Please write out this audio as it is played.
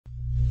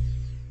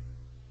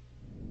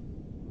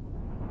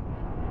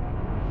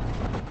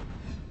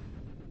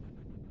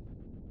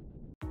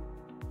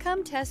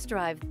Come test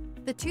drive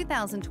the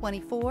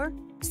 2024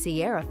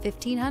 Sierra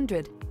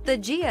 1500. The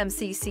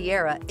GMC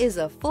Sierra is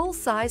a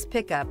full-size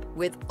pickup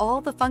with all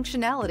the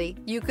functionality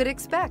you could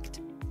expect.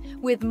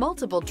 With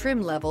multiple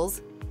trim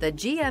levels, the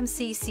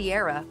GMC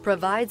Sierra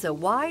provides a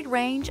wide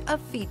range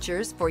of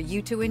features for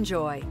you to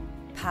enjoy.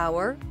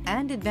 Power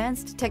and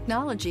advanced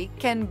technology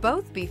can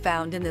both be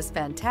found in this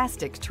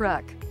fantastic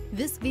truck.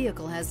 This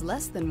vehicle has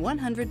less than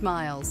 100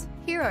 miles.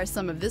 Here are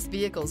some of this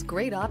vehicle's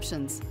great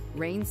options: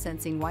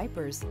 rain-sensing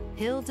wipers,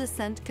 hill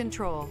descent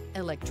control,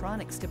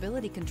 electronic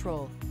stability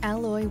control,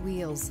 alloy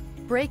wheels,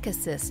 brake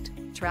assist,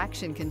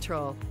 traction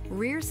control,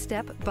 rear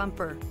step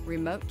bumper,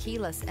 remote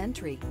keyless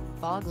entry,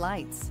 fog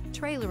lights,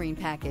 trailering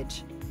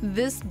package.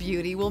 This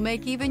beauty will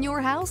make even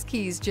your house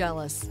keys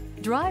jealous.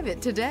 Drive it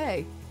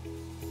today.